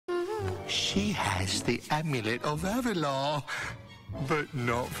She has the amulet of Avalor, but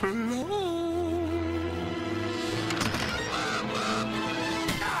not for long.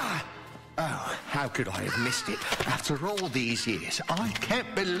 Oh, how could I have missed it? After all these years, I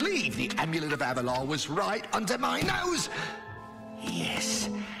can't believe the amulet of Avalor was right under my nose. Yes.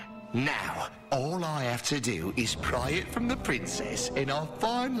 Now, all I have to do is pry it from the princess, and I'll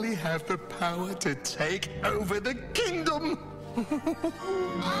finally have the power to take over the kingdom.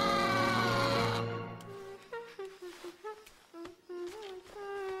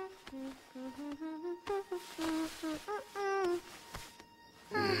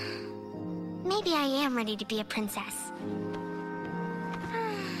 Maybe I am ready to be a princess.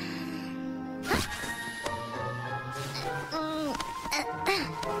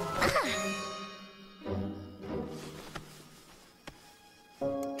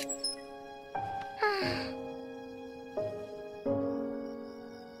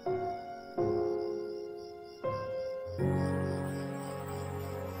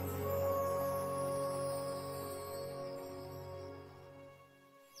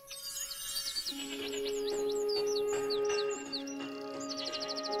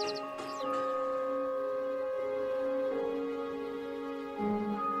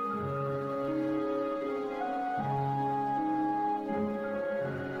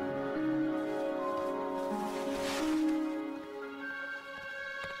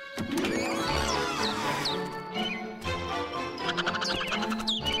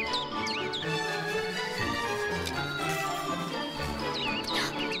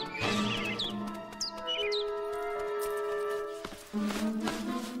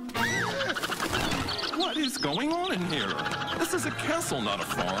 What is going on in here? This is a castle, not a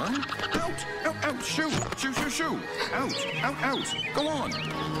farm. Out! Out! Out! Shoo! Shoo! Shoo! Shoo! Out! Out! Out! Go on!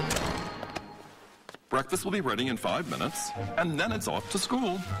 Breakfast will be ready in 5 minutes, and then it's off to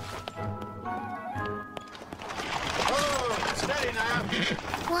school. Oh, steady now.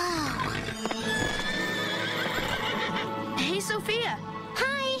 Wow. Hey, Sophia.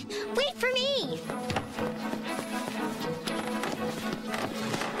 Hi, wait for me.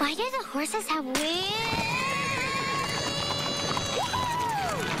 Why do the horses have wings?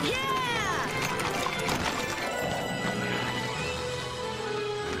 Yeah!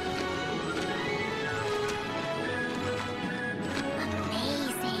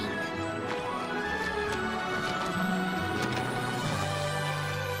 Amazing.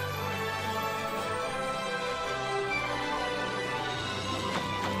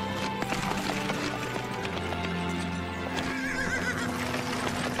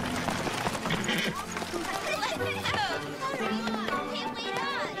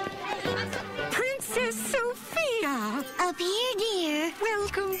 Princess Sophia! Up here, dear.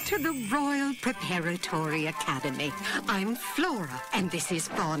 Welcome to the Royal Preparatory Academy. I'm Flora, and this is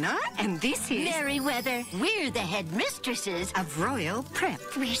Fauna, and this is... Merryweather, we're the headmistresses of Royal Prep.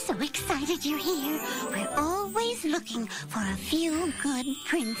 We're so excited you're here. We're always looking for a few good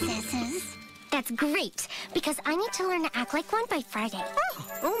princesses. That's great, because I need to learn to act like one by Friday.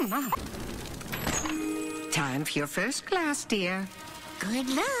 Oh my. Time for your first class, dear. Good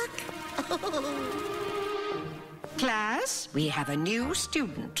luck. Class, we have a new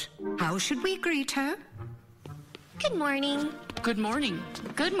student. How should we greet her? Good morning. Good morning.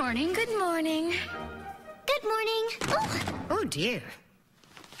 Good morning. Good morning. Good morning. Oh. Oh, dear.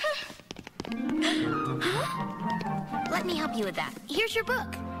 Let me help you with that. Here's your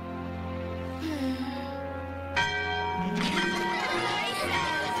book.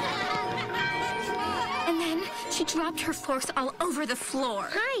 And then she dropped her forks all over the floor.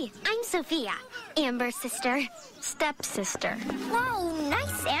 Hi, I'm Sophia. Amber's sister. Stepsister. Whoa,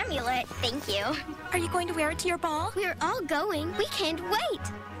 nice amulet. Thank you. Are you going to wear it to your ball? We're all going. We can't wait.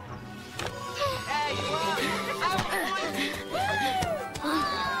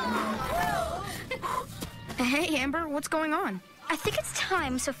 Hey, Amber, what's going on? I think it's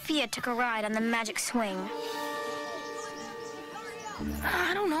time Sophia took a ride on the magic swing.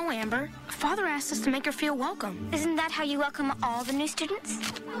 I don't know, Amber. Father asked us to make her feel welcome. Isn't that how you welcome all the new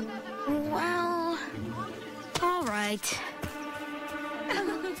students? Well, all right.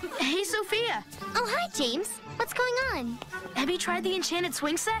 Hey, Sophia. Oh, hi, James. What's going on? Have you tried the enchanted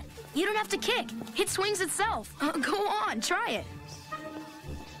swing set? You don't have to kick. It swings itself. Go on, try it.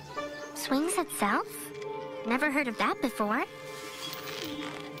 Swings itself? Never heard of that before.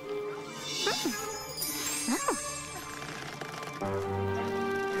 Oh.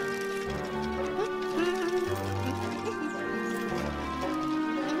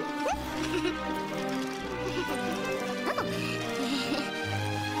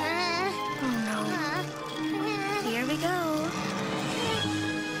 Here we go.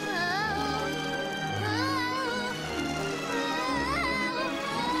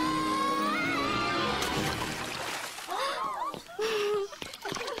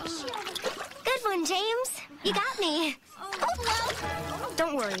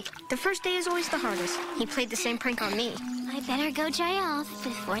 Don't worry. The first day is always the hardest. He played the same prank on me. I better go dry off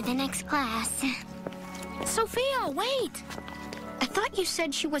before the next class. Sophia, wait! I thought you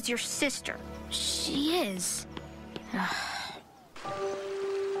said she was your sister. She is.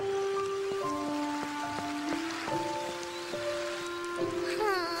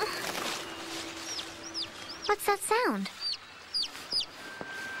 What's that sound?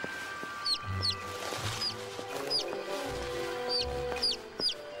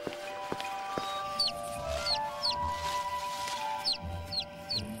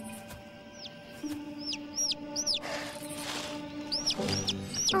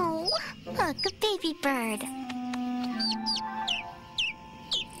 Oh, look, a baby bird.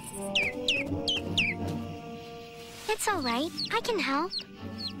 It's all right. I can help.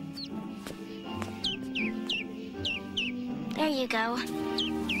 There you go.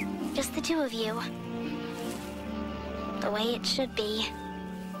 Just the two of you. The way it should be.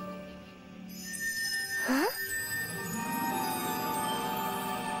 Huh?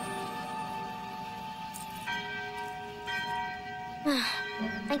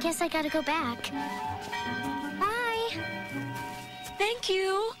 I guess I gotta go back. Bye. Thank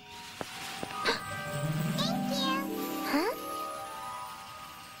you. Thank you. Huh?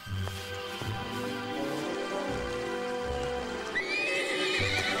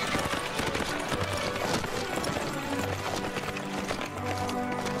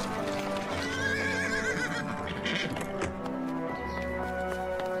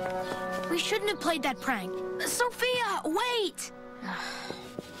 We shouldn't have played that prank. Sophia, wait!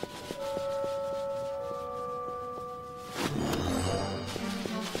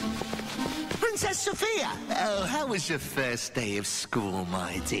 Princess Sophia! Oh, how was your first day of school,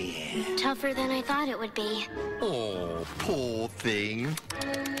 my dear? Tougher than I thought it would be. Oh, poor thing.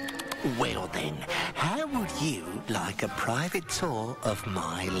 Well then, how would you like a private tour of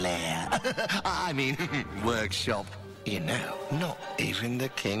my lair? I mean, workshop. You know, not even the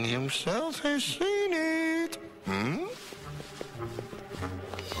king himself has seen it. Hmm?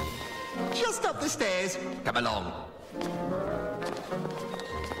 Just up the stairs. Come along.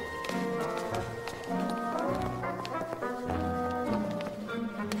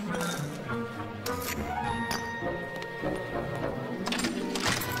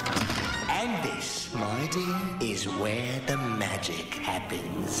 And this, my dear, is where the magic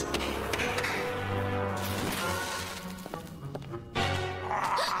happens.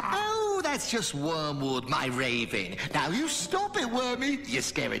 That's just wormwood, my raven. Now you stop it, Wormy. You're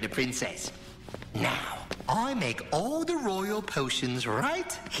scaring the princess. Now, I make all the royal potions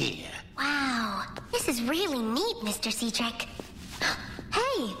right here. Wow, this is really neat, Mr. Cedric.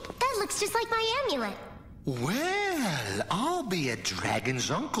 Hey, that looks just like my amulet. Well, I'll be a dragon's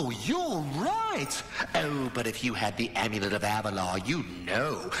uncle. You're right. Oh, but if you had the amulet of Avalar, you'd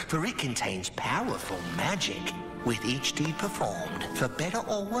know, for it contains powerful magic. With each deed performed, for better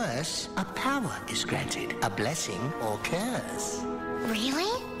or worse, a power is granted, a blessing or curse.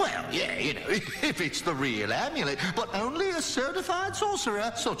 Really? Well, yeah, you know, if it's the real amulet, but only a certified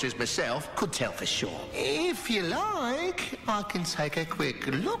sorcerer, such as myself, could tell for sure. If you like, I can take a quick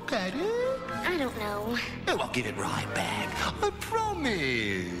look at it. I don't know. Oh, I'll give it right back. I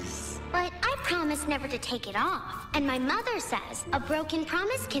promise. But I promised never to take it off. And my mother says a broken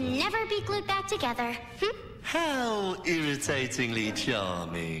promise can never be glued back together. How irritatingly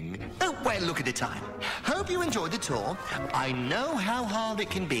charming. Oh, well, look at the time. Hope you enjoyed the tour. I know how hard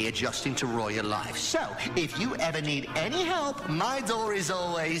it can be adjusting to royal life. So, if you ever need any help, my door is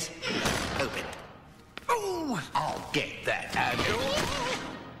always open. Oh, I'll get that.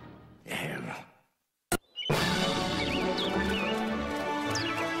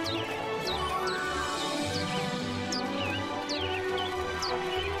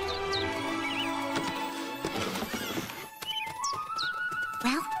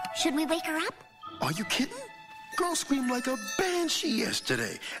 Well, should we wake her up? Are you kidding? Girl screamed like a banshee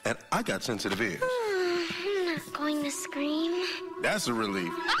yesterday, and I got sensitive ears. I'm not going to scream. That's a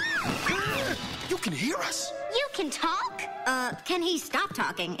relief. You can hear us? You can talk? Can he stop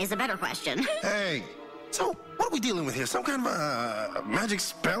talking is a better question. Hey, so what are we dealing with here? Some kind of a magic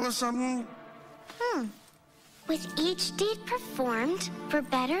spell or something? With each deed performed, for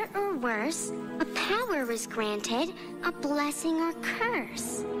better or worse, a power is granted, a blessing or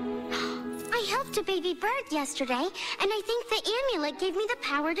curse. I helped a baby bird yesterday, and I think the amulet gave me the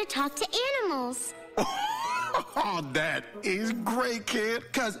power to talk to animals. Oh, that is great, kid.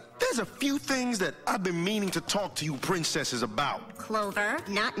 Because there's a few things that I've been meaning to talk to you princesses about. Clover,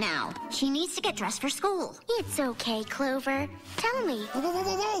 not now. She needs to get dressed for school. It's okay, Clover. Tell me.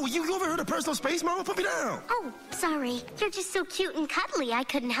 Whoa. You overheard a personal space, Mama? Put me down. Oh, sorry. You're just so cute and cuddly, I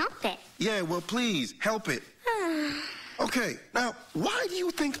couldn't help it. Yeah, well, please, help it. Okay, now, why do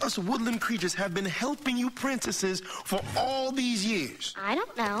you think us woodland creatures have been helping you princesses for all these years? I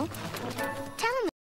don't know. Tell me.